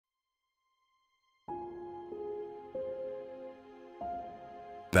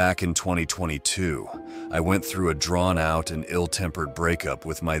Back in 2022, I went through a drawn-out and ill-tempered breakup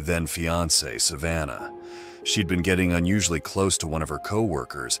with my then-fiancée, Savannah. She'd been getting unusually close to one of her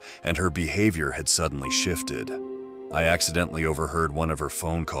co-workers, and her behavior had suddenly shifted. I accidentally overheard one of her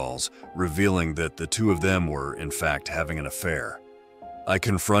phone calls, revealing that the two of them were, in fact, having an affair. I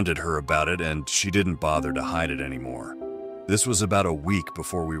confronted her about it, and she didn't bother to hide it anymore. This was about a week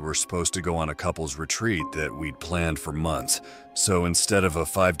before we were supposed to go on a couple's retreat that we'd planned for months, so instead of a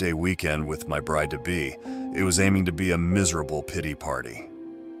 5-day weekend with my bride-to-be, it was aiming to be a miserable pity party.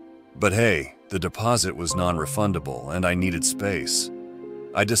 But hey, the deposit was non-refundable and I needed space.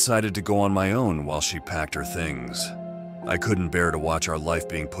 I decided to go on my own while she packed her things. I couldn't bear to watch our life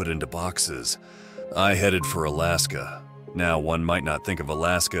being put into boxes. I headed for Alaska. Now, one might not think of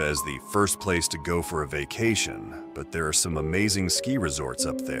Alaska as the first place to go for a vacation, but there are some amazing ski resorts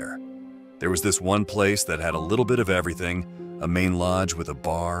up there. There was this one place that had a little bit of everything, a main lodge with a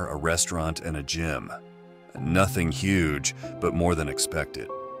bar, a restaurant, and a gym. Nothing huge, but more than expected.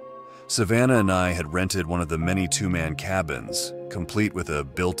 Savannah and I had rented one of the many two-man cabins, complete with a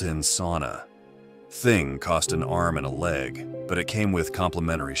built-in sauna. Thing cost an arm and a leg, but it came with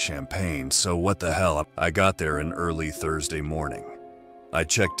complimentary champagne, so what the hell, I got there an early Thursday morning. I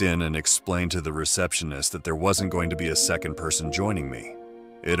checked in and explained to the receptionist that there wasn't going to be a second person joining me.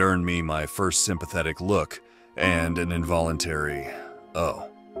 It earned me my first sympathetic look and an involuntary, "Oh."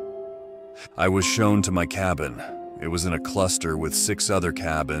 I was shown to my cabin. It was in a cluster with 6 other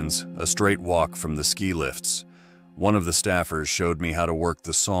cabins, a straight walk from the ski lifts. One of the staffers showed me how to work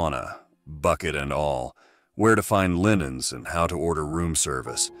the sauna, bucket and all, where to find linens and how to order room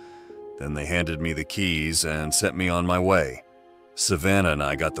service. Then they handed me the keys and sent me on my way. Savannah and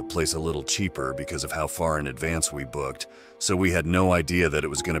I got the place a little cheaper because of how far in advance we booked, so we had no idea that it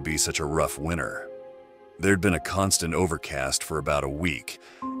was going to be such a rough winter. There'd been a constant overcast for about a week,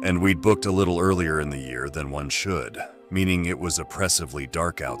 and we'd booked a little earlier in the year than one should, meaning it was oppressively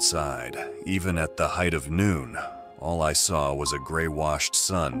dark outside. Even at the height of noon, all I saw was a gray-washed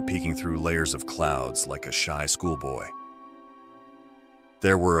sun peeking through layers of clouds like a shy schoolboy.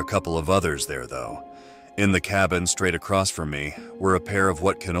 There were a couple of others there, though. In the cabin straight across from me were a pair of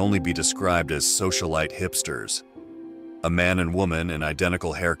what can only be described as socialite hipsters. A man and woman in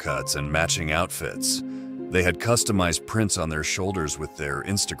identical haircuts and matching outfits. They had customized prints on their shoulders with their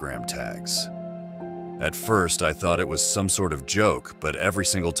Instagram tags. At first, I thought it was some sort of joke, but every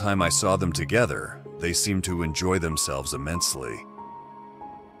single time I saw them together, they seemed to enjoy themselves immensely.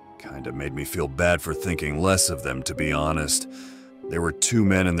 Kinda made me feel bad for thinking less of them, to be honest. There were 2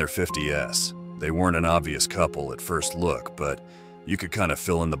 men in their 50s. They weren't an obvious couple at first look, but you could kind of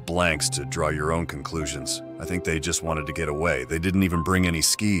fill in the blanks to draw your own conclusions. I think they just wanted to get away. They didn't even bring any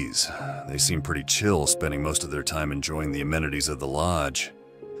skis. They seemed pretty chill, spending most of their time enjoying the amenities of the lodge.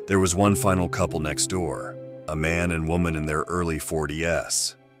 There was one final couple next door, a man and woman in their early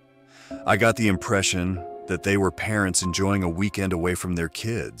 40s. I got the impression that they were parents enjoying a weekend away from their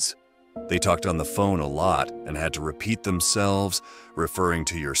kids. They talked on the phone a lot and had to repeat themselves, referring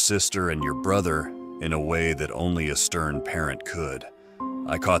to your sister and your brother in a way that only a stern parent could.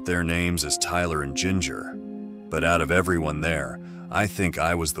 I caught their names as Tyler and Ginger, but out of everyone there, I think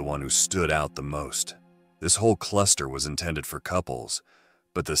I was the one who stood out the most. This whole cluster was intended for couples,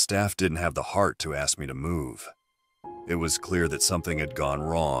 but the staff didn't have the heart to ask me to move. It was clear that something had gone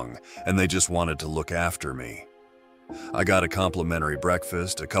wrong, and they just wanted to look after me. I got a complimentary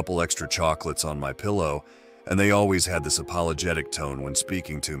breakfast, a couple extra chocolates on my pillow, and they always had this apologetic tone when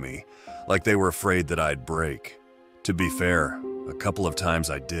speaking to me, like they were afraid that I'd break. To be fair, a couple of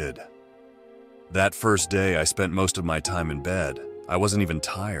times I did. That first day, I spent most of my time in bed. I wasn't even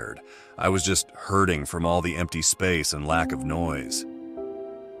tired. I was just hurting from all the empty space and lack of noise.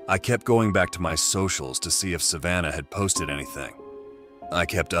 I kept going back to my socials to see if Savannah had posted anything. I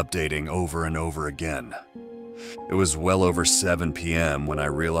kept updating over and over again. It was well over 7 p.m. when I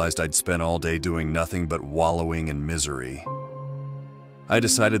realized I'd spent all day doing nothing but wallowing in misery. I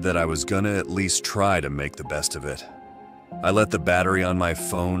decided that I was gonna at least try to make the best of it. I let the battery on my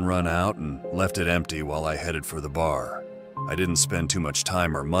phone run out and left it empty while I headed for the bar. I didn't spend too much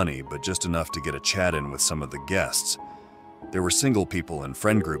time or money, but just enough to get a chat in with some of the guests. There were single people and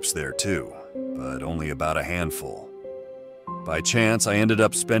friend groups there too, but only about a handful. By chance, I ended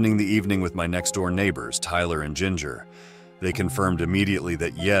up spending the evening with my next-door neighbors, Tyler and Ginger. They confirmed immediately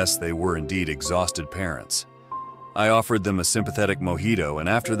that yes, they were indeed exhausted parents. I offered them a sympathetic mojito, and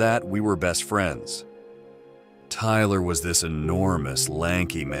after that, we were best friends. Tyler was this enormous,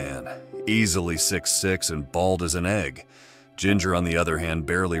 lanky man, easily 6'6" and bald as an egg. Ginger, on the other hand,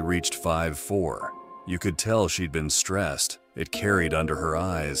 barely reached 5'4". You could tell she'd been stressed. It carried under her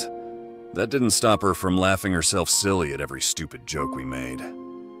eyes. That didn't stop her from laughing herself silly at every stupid joke we made.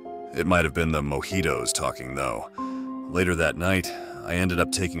 It might have been the mojitos talking, though. Later that night, I ended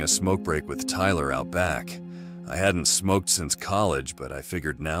up taking a smoke break with Tyler out back. I hadn't smoked since college, but I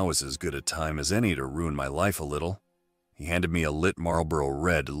figured now was as good a time as any to ruin my life a little. He handed me a lit Marlboro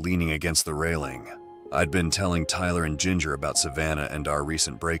Red leaning against the railing. I'd been telling Tyler and Ginger about Savannah and our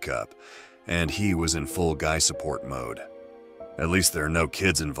recent breakup, and he was in full guy support mode. At least there are no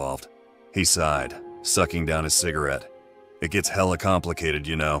kids involved. He sighed, sucking down his cigarette. It gets hella complicated,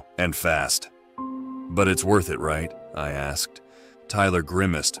 you know, and fast. But it's worth it, right? I asked. Tyler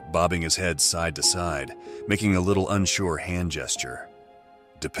grimaced, bobbing his head side to side, making a little unsure hand gesture.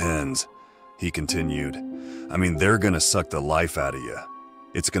 Depends, he continued. I mean, they're gonna suck the life out of you.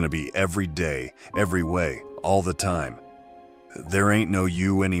 It's gonna be every day, every way, all the time. There ain't no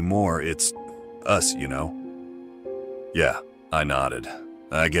you anymore, it's us, you know? Yeah, I nodded.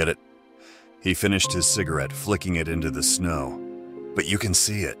 I get it. He finished his cigarette, flicking it into the snow. But you can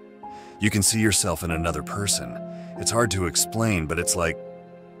see it. You can see yourself in another person. It's hard to explain, but it's like,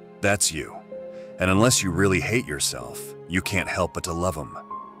 that's you. And unless you really hate yourself, you can't help but to love them.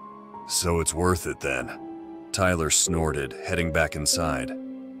 So it's worth it then. Tyler snorted, heading back inside.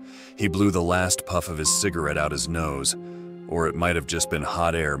 He blew the last puff of his cigarette out his nose, or it might have just been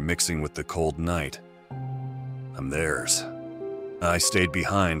hot air mixing with the cold night. I'm theirs. I stayed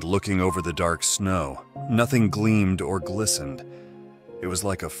behind, looking over the dark snow. Nothing gleamed or glistened. It was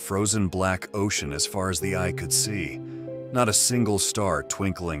like a frozen black ocean as far as the eye could see, not a single star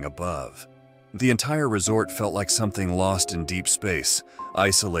twinkling above. The entire resort felt like something lost in deep space,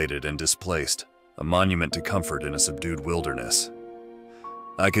 isolated and displaced, a monument to comfort in a subdued wilderness.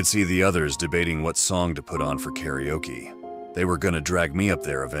 I could see the others debating what song to put on for karaoke. They were gonna drag me up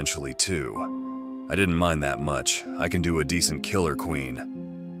there eventually too. I didn't mind that much. I can do a decent Killer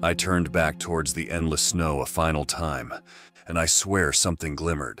Queen. I turned back towards the endless snow a final time, and I swear something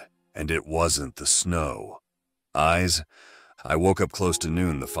glimmered, and it wasn't the snow. Eyes? I woke up close to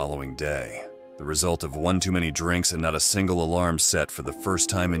noon the following day, the result of one too many drinks and not a single alarm set for the first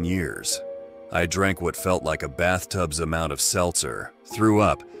time in years. I drank what felt like a bathtub's amount of seltzer, threw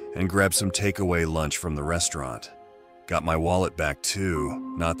up, and grabbed some takeaway lunch from the restaurant. Got my wallet back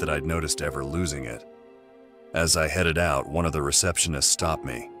too, not that I'd noticed ever losing it. As I headed out, one of the receptionists stopped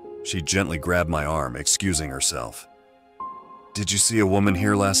me. She gently grabbed my arm, excusing herself. "Did you see a woman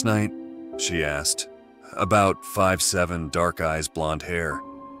here last night?" she asked. "About 5'7", dark eyes, blonde hair."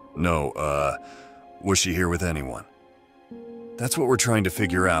 "No, was she here with anyone?" "That's what we're trying to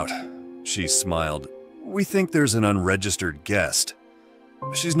figure out." She smiled. "We think there's an unregistered guest.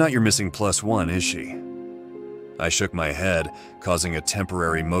 She's not your missing +1, is she?" I shook my head, causing a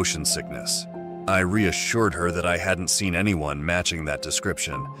temporary motion sickness. I reassured her that I hadn't seen anyone matching that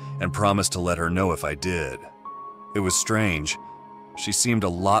description and promised to let her know if I did. It was strange. She seemed a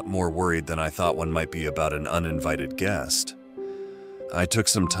lot more worried than I thought one might be about an uninvited guest. I took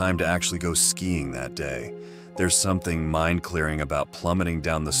some time to actually go skiing that day. There's something mind-clearing about plummeting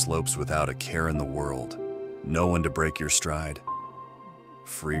down the slopes without a care in the world. No one to break your stride.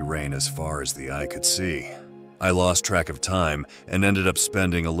 Free rein as far as the eye could see. I lost track of time and ended up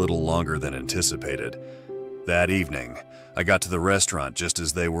spending a little longer than anticipated. That evening, I got to the restaurant just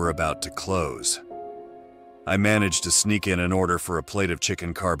as they were about to close. I managed to sneak in an order for a plate of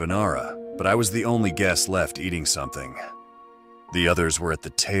chicken carbonara, but I was the only guest left eating something. The others were at the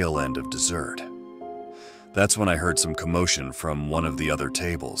tail end of dessert. That's when I heard some commotion from one of the other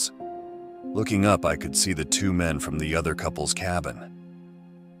tables. Looking up, I could see the two men from the other couple's cabin.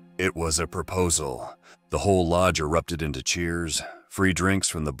 It was a proposal. The whole lodge erupted into cheers, free drinks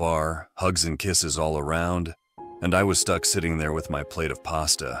from the bar, hugs and kisses all around, and I was stuck sitting there with my plate of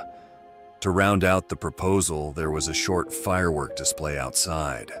pasta. To round out the proposal, there was a short firework display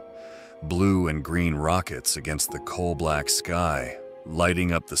outside. Blue and green rockets against the coal-black sky,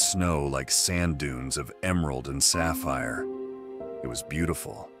 lighting up the snow like sand dunes of emerald and sapphire. It was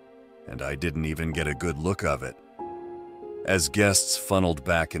beautiful, and I didn't even get a good look of it. As guests funneled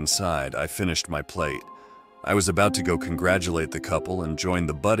back inside, I finished my plate. I was about to go congratulate the couple and join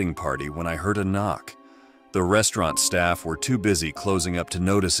the budding party when I heard a knock. The restaurant staff were too busy closing up to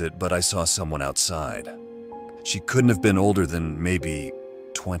notice it, but I saw someone outside. She couldn't have been older than maybe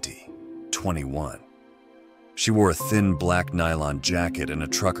 20, 21. She wore a thin black nylon jacket and a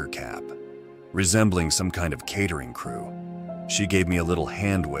trucker cap, resembling some kind of catering crew. She gave me a little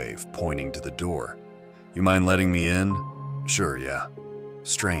hand wave, pointing to the door. "You mind letting me in?" "Sure, yeah."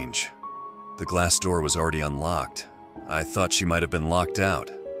 Strange. The glass door was already unlocked. I thought she might have been locked out.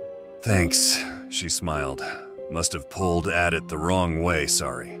 "Thanks," she smiled. Must have pulled at it the wrong way,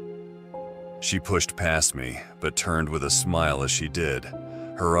 sorry. She pushed past me, but turned with a smile as she did.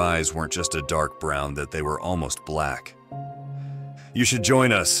 Her eyes weren't just a dark brown, that they were almost black. You should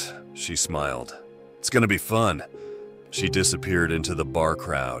join us, she smiled. It's gonna be fun. She disappeared into the bar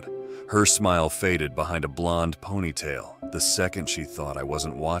crowd. Her smile faded behind a blonde ponytail the second she thought I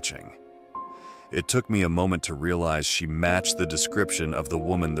wasn't watching. It took me a moment to realize she matched the description of the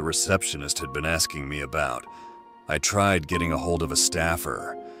woman the receptionist had been asking me about. I tried getting a hold of a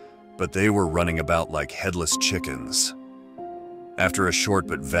staffer, but they were running about like headless chickens. After a short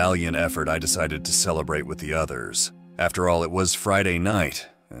but valiant effort, I decided to celebrate with the others. After all, it was Friday night,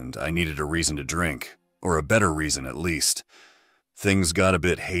 and I needed a reason to drink, or a better reason at least. Things got a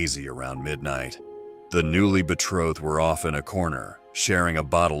bit hazy around midnight. The newly betrothed were off in a corner, sharing a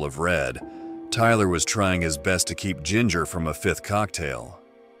bottle of red. Tyler was trying his best to keep Ginger from a fifth cocktail.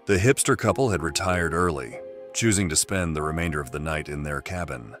 The hipster couple had retired early, choosing to spend the remainder of the night in their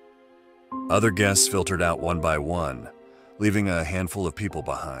cabin. Other guests filtered out one by one, leaving a handful of people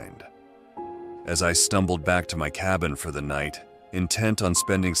behind. As I stumbled back to my cabin for the night, intent on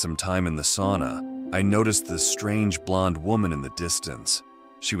spending some time in the sauna, I noticed this strange blonde woman in the distance.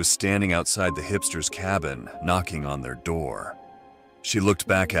 She was standing outside the hipster's cabin, knocking on their door. She looked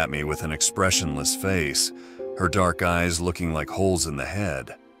back at me with an expressionless face, her dark eyes looking like holes in the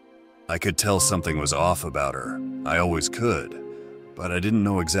head. I could tell something was off about her. I always could, but I didn't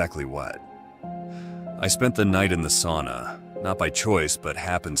know exactly what. I spent the night in the sauna, not by choice, but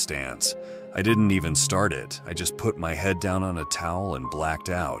happenstance. I didn't even start it. I just put my head down on a towel and blacked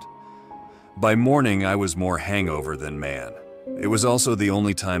out. By morning, I was more hangover than man. It was also the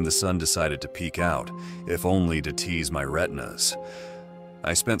only time the sun decided to peek out, if only to tease my retinas.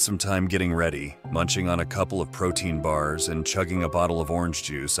 I spent some time getting ready, munching on a couple of protein bars and chugging a bottle of orange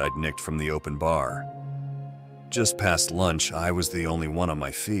juice I'd nicked from the open bar. Just past lunch, I was the only one on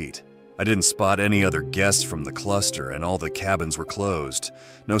my feet. I didn't spot any other guests from the cluster, and all the cabins were closed.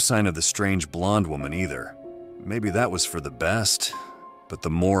 No sign of the strange blonde woman either. Maybe that was for the best. But the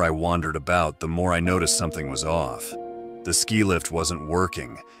more I wandered about, the more I noticed something was off. The ski lift wasn't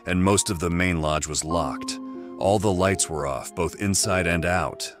working, and most of the main lodge was locked. All the lights were off, both inside and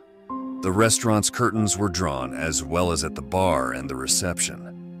out. The restaurant's curtains were drawn, as well as at the bar and the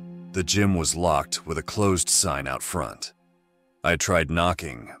reception. The gym was locked with a closed sign out front. I tried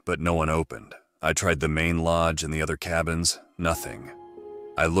knocking, but no one opened. I tried the main lodge and the other cabins, nothing.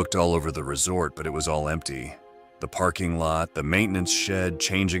 I looked all over the resort, but it was all empty. The parking lot, the maintenance shed,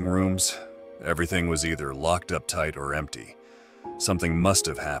 changing rooms, everything was either locked up tight or empty. Something must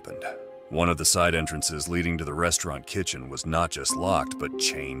have happened. One of the side entrances leading to the restaurant kitchen was not just locked, but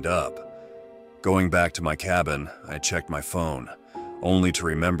chained up. Going back to my cabin, I checked my phone, only to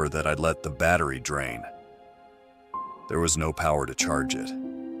remember that I'd let the battery drain. There was no power to charge it.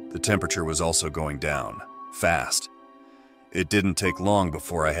 The temperature was also going down, fast. It didn't take long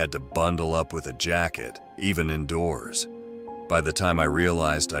before I had to bundle up with a jacket, even indoors. By the time I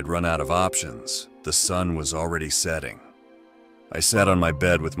realized I'd run out of options, the sun was already setting. I sat on my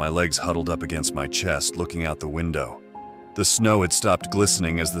bed with my legs huddled up against my chest, looking out the window. The snow had stopped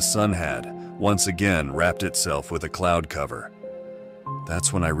glistening as the sun had, once again, wrapped itself with a cloud cover.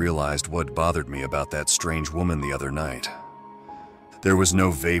 That's when I realized what bothered me about that strange woman the other night. There was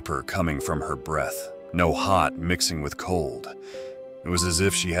no vapor coming from her breath, no hot mixing with cold. It was as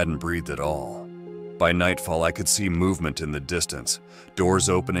if she hadn't breathed at all. By nightfall, I could see movement in the distance, doors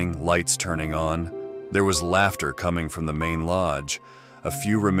opening, lights turning on. There was laughter coming from the main lodge, a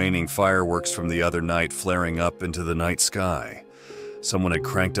few remaining fireworks from the other night flaring up into the night sky. Someone had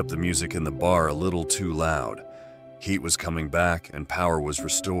cranked up the music in the bar a little too loud. Heat was coming back and power was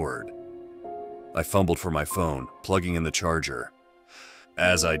restored. I fumbled for my phone, plugging in the charger.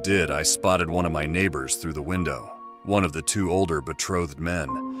 As I did, I spotted one of my neighbors through the window, one of the two older betrothed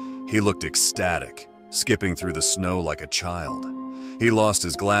men. He looked ecstatic, skipping through the snow like a child. He lost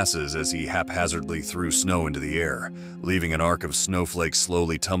his glasses as he haphazardly threw snow into the air, leaving an arc of snowflakes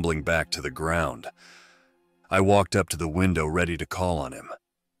slowly tumbling back to the ground. I walked up to the window ready to call on him.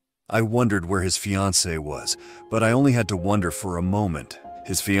 I wondered where his fiancée was, but I only had to wonder for a moment.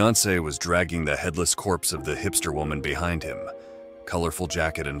 His fiancée was dragging the headless corpse of the hipster woman behind him, colorful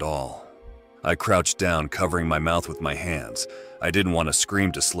jacket and all. I crouched down, covering my mouth with my hands. I didn't want a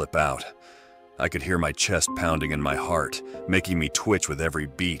scream to slip out. I could hear my chest pounding in my heart, making me twitch with every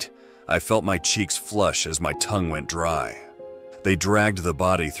beat. I felt my cheeks flush as my tongue went dry. They dragged the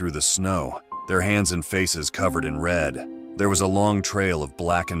body through the snow, their hands and faces covered in red. There was a long trail of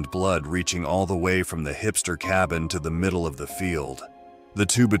blackened blood reaching all the way from the hipster cabin to the middle of the field. The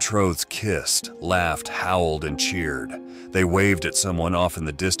two betrothed kissed, laughed, howled, and cheered. They waved at someone off in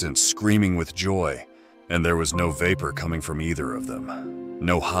the distance, screaming with joy, and there was no vapor coming from either of them.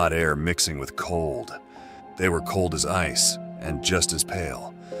 No hot air mixing with cold. They were cold as ice, and just as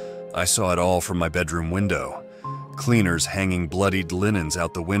pale. I saw it all from my bedroom window. Cleaners hanging bloodied linens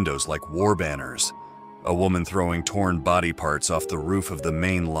out the windows like war banners. A woman throwing torn body parts off the roof of the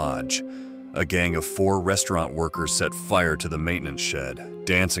main lodge. A gang of 4 restaurant workers set fire to the maintenance shed,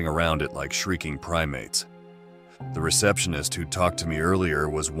 dancing around it like shrieking primates. The receptionist who talked to me earlier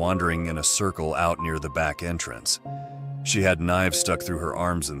was wandering in a circle out near the back entrance. She had knives stuck through her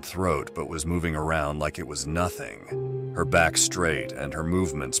arms and throat, but was moving around like it was nothing. Her back straight and her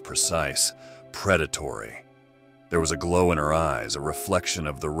movements precise, predatory. There was a glow in her eyes, a reflection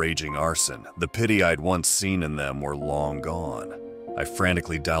of the raging arson. The pity I'd once seen in them were long gone. I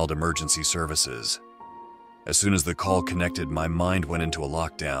frantically dialed emergency services. As soon as the call connected, my mind went into a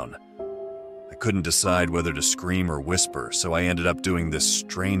lockdown. I couldn't decide whether to scream or whisper, so I ended up doing this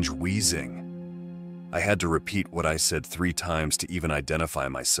strange wheezing. I had to repeat what I said 3 times to even identify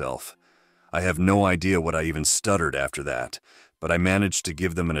myself. I have no idea what I even stuttered after that, but I managed to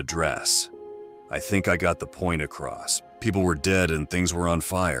give them an address. I think I got the point across. People were dead and things were on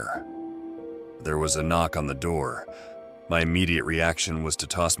fire. There was a knock on the door. My immediate reaction was to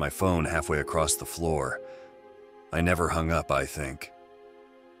toss my phone halfway across the floor. I never hung up, I think.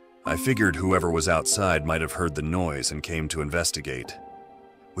 I figured whoever was outside might have heard the noise and came to investigate.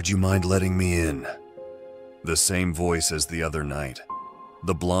 "Would you mind letting me in?" The same voice as the other night.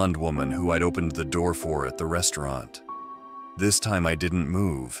 The blonde woman who I'd opened the door for at the restaurant. This time I didn't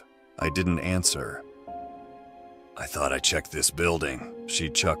move. I didn't answer. "I thought I checked this building," she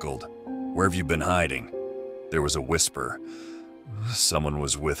chuckled. "Where have you been hiding?" There was a whisper. Someone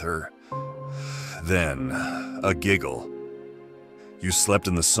was with her. Then, a giggle. "You slept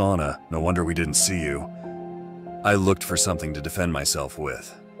in the sauna. No wonder we didn't see you." I looked for something to defend myself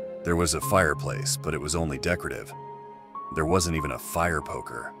with. There was a fireplace, but it was only decorative. There wasn't even a fire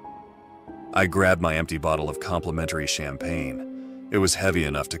poker. I grabbed my empty bottle of complimentary champagne. It was heavy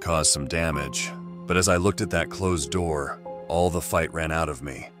enough to cause some damage, but as I looked at that closed door, all the fight ran out of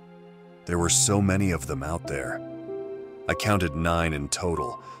me. There were so many of them out there. I counted 9 in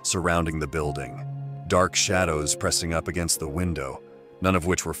total, surrounding the building. Dark shadows pressing up against the window, none of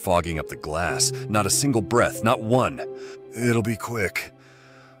which were fogging up the glass. Not a single breath, not one. "It'll be quick."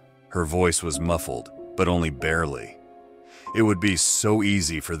 Her voice was muffled, but only barely. It would be so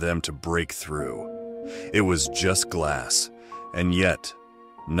easy for them to break through. It was just glass, and yet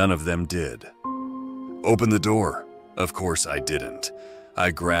none of them did. "Open the door." Of course I didn't.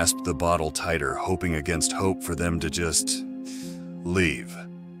 I grasped the bottle tighter, hoping against hope for them to just leave.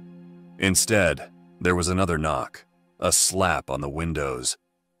 Instead, there was another knock, a slap on the windows.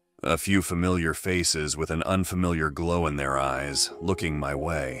 A few familiar faces with an unfamiliar glow in their eyes, looking my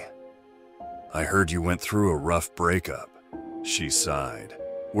way. "I heard you went through a rough breakup," she sighed.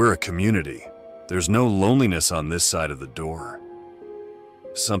 "We're a community. There's no loneliness on this side of the door."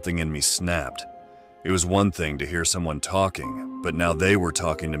 Something in me snapped. It was one thing to hear someone talking, but now they were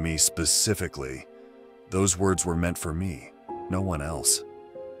talking to me specifically. Those words were meant for me, no one else.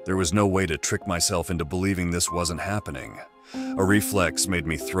 There was no way to trick myself into believing this wasn't happening. A reflex made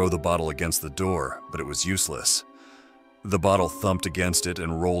me throw the bottle against the door, but it was useless. The bottle thumped against it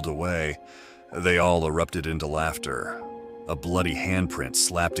and rolled away. They all erupted into laughter. A bloody handprint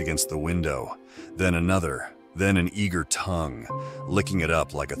slapped against the window, then another, then an eager tongue, licking it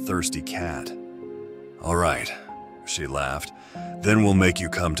up like a thirsty cat. "All right," she laughed, "then we'll make you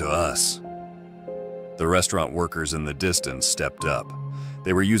come to us." The restaurant workers in the distance stepped up.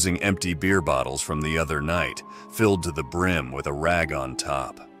 They were using empty beer bottles from the other night, filled to the brim with a rag on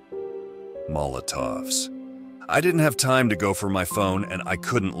top. Molotovs. I didn't have time to go for my phone, and I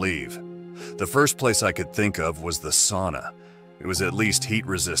couldn't leave. The first place I could think of was the sauna. It was at least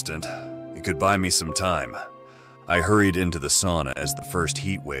heat-resistant. It could buy me some time. I hurried into the sauna as the first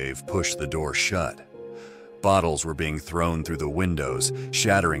heat wave pushed the door shut. Bottles were being thrown through the windows,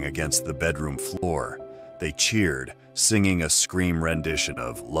 shattering against the bedroom floor. They cheered, singing a scream rendition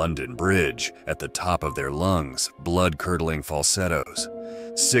of London Bridge at the top of their lungs, blood-curdling falsettos.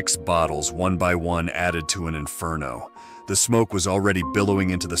 6 bottles, one by one, added to an inferno. The smoke was already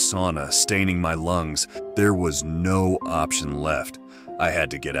billowing into the sauna, staining my lungs. There was no option left. I had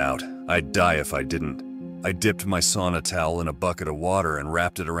to get out. I'd die if I didn't. I dipped my sauna towel in a bucket of water and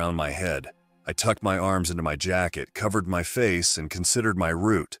wrapped it around my head. I tucked my arms into my jacket, covered my face, and considered my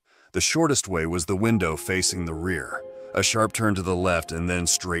route. The shortest way was the window facing the rear, a sharp turn to the left and then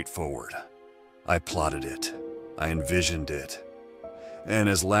straight forward. I plotted it. I envisioned it. And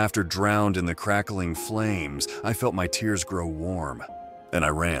as laughter drowned in the crackling flames, I felt my tears grow warm, and I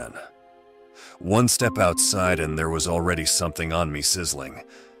ran. One step outside and there was already something on me sizzling.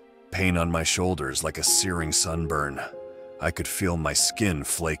 Pain on my shoulders like a searing sunburn. I could feel my skin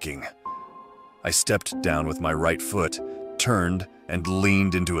flaking. I stepped down with my right foot, turned, and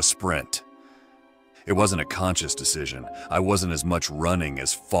leaned into a sprint. It wasn't a conscious decision. I wasn't as much running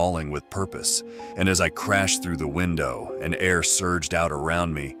as falling with purpose. And as I crashed through the window and air surged out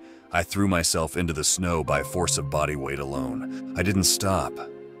around me, I threw myself into the snow by force of body weight alone. I didn't stop.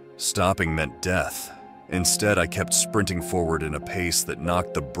 Stopping meant death. Instead, I kept sprinting forward in a pace that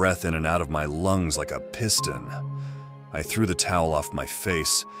knocked the breath in and out of my lungs like a piston. I threw the towel off my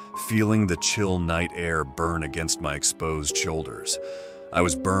face, feeling the chill night air burn against my exposed shoulders. I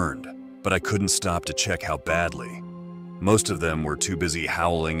was burned, but I couldn't stop to check how badly. Most of them were too busy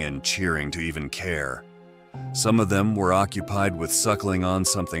howling and cheering to even care. Some of them were occupied with suckling on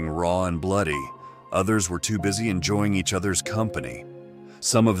something raw and bloody. Others were too busy enjoying each other's company.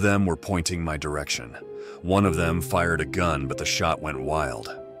 Some of them were pointing my direction. One of them fired a gun, but the shot went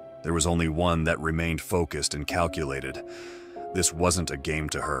wild. There was only one that remained focused and calculated. This wasn't a game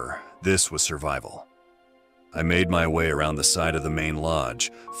to her. This was survival. I made my way around the side of the main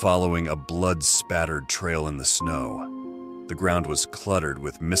lodge, following a blood-spattered trail in the snow. The ground was cluttered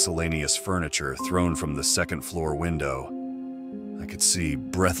with miscellaneous furniture thrown from the second-floor window. I could see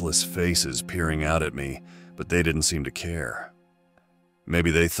breathless faces peering out at me, but they didn't seem to care. Maybe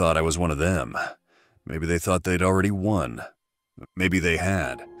they thought I was one of them. Maybe they thought they'd already won. Maybe they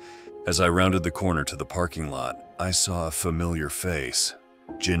had. As I rounded the corner to the parking lot, I saw a familiar face.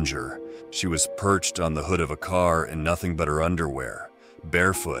 Ginger. She was perched on the hood of a car in nothing but her underwear,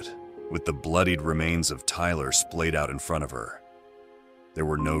 barefoot, with the bloodied remains of Tyler splayed out in front of her. There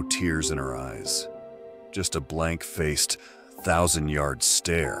were no tears in her eyes, just a blank-faced, thousand-yard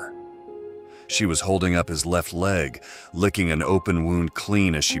stare. She was holding up his left leg, licking an open wound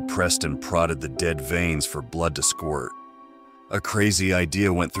clean as she pressed and prodded the dead veins for blood to squirt. A crazy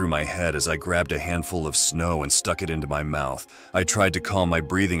idea went through my head as I grabbed a handful of snow and stuck it into my mouth. I tried to calm my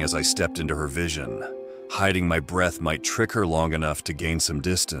breathing as I stepped into her vision. Hiding my breath might trick her long enough to gain some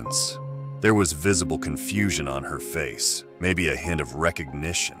distance. There was visible confusion on her face, maybe a hint of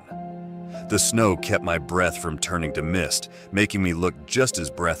recognition. The snow kept my breath from turning to mist, making me look just as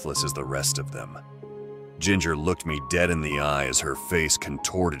breathless as the rest of them. Ginger looked me dead in the eye as her face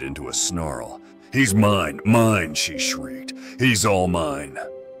contorted into a snarl. "He's mine, mine," she shrieked. "He's all mine."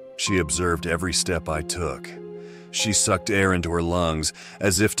 She observed every step I took. She sucked air into her lungs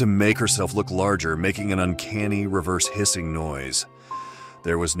as if to make herself look larger, making an uncanny reverse hissing noise.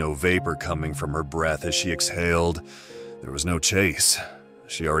 There was no vapor coming from her breath as she exhaled. There was no chase.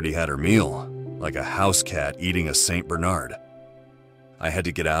 She already had her meal, like a house cat eating a Saint Bernard. I had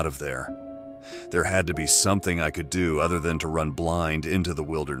to get out of there. There had to be something I could do other than to run blind into the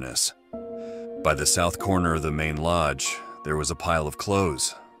wilderness. By the south corner of the main lodge, there was a pile of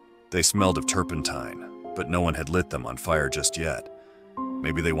clothes. They smelled of turpentine, but no one had lit them on fire just yet.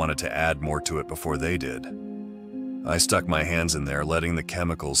 Maybe they wanted to add more to it before they did. I stuck my hands in there, letting the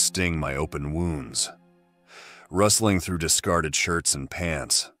chemicals sting my open wounds. Rustling through discarded shirts and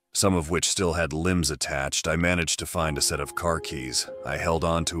pants, some of which still had limbs attached, I managed to find a set of car keys. I held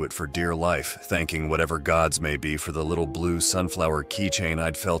on to it for dear life, thanking whatever gods may be for the little blue sunflower keychain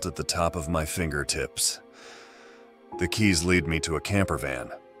I'd felt at the top of my fingertips. The keys lead me to a camper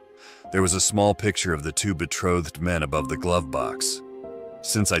van. There was a small picture of the two betrothed men above the glove box.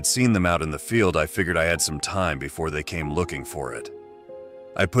 Since I'd seen them out in the field, I figured I had some time before they came looking for it.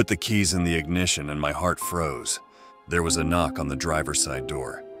 I put the keys in the ignition and my heart froze. There was a knock on the driver's side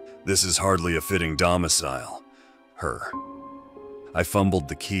door. "This is hardly a fitting domicile." Her. I fumbled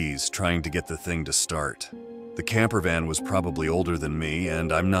the keys, trying to get the thing to start. The camper van was probably older than me,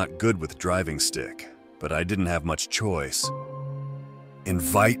 and I'm not good with driving stick, but I didn't have much choice.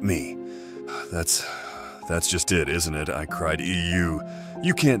 "Invite me." That's just it, isn't it?" I cried. You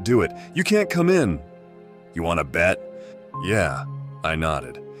can't do it. You can't come in." "You want to bet?" "Yeah." I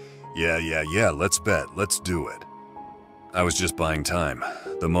nodded. Yeah, let's bet. Let's do it." I was just buying time.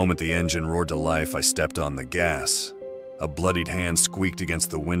 The moment the engine roared to life, I stepped on the gas. A bloodied hand squeaked against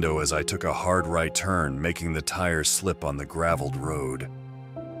the window as I took a hard right turn, making the tires slip on the graveled road.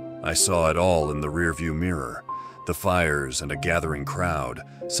 I saw it all in the rearview mirror. The fires and a gathering crowd.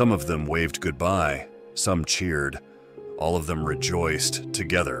 Some of them waved goodbye, some cheered. All of them rejoiced,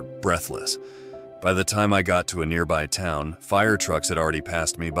 together, breathless. By the time I got to a nearby town, fire trucks had already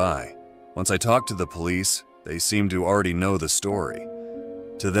passed me by. Once I talked to the police, they seemed to already know the story.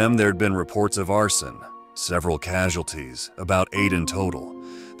 To them, there'd been reports of arson, Several casualties, about 8 in total.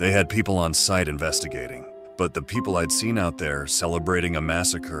 They had people on site investigating, but the people I'd seen out there celebrating a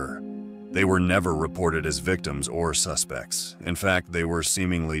massacre, they were never reported as victims or suspects. In fact, they were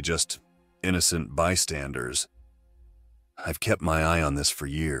seemingly just innocent bystanders. I've kept my eye on this for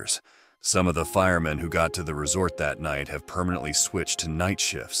years. Some of the firemen who got to the resort that night have permanently switched to night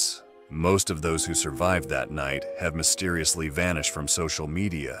shifts. Most of those who survived that night have mysteriously vanished from social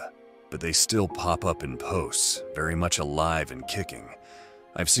media, but they still pop up in posts, very much alive and kicking.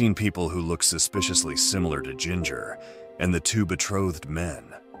 I've seen people who look suspiciously similar to Ginger and the 2 betrothed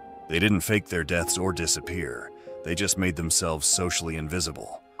men. They didn't fake their deaths or disappear. They just made themselves socially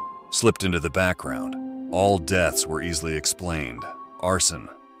invisible, slipped into the background. All deaths were easily explained. Arson.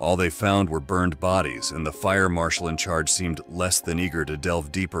 All they found were burned bodies, and the fire marshal in charge seemed less than eager to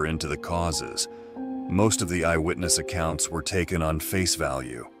delve deeper into the causes. Most of the eyewitness accounts were taken on face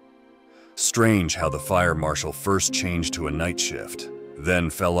value. Strange how the fire marshal first changed to a night shift,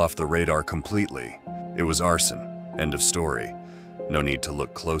 then fell off the radar completely. It was arson. End of story. No need to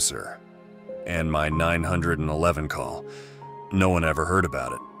look closer. And my 911 call. No one ever heard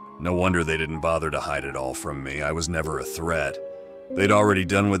about it. No wonder they didn't bother to hide it all from me. I was never a threat. They'd already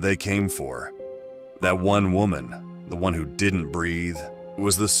done what they came for. That one woman, the one who didn't breathe,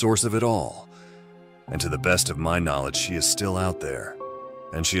 was the source of it all. And to the best of my knowledge, she is still out there.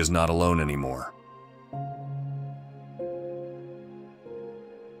 And she is not alone anymore.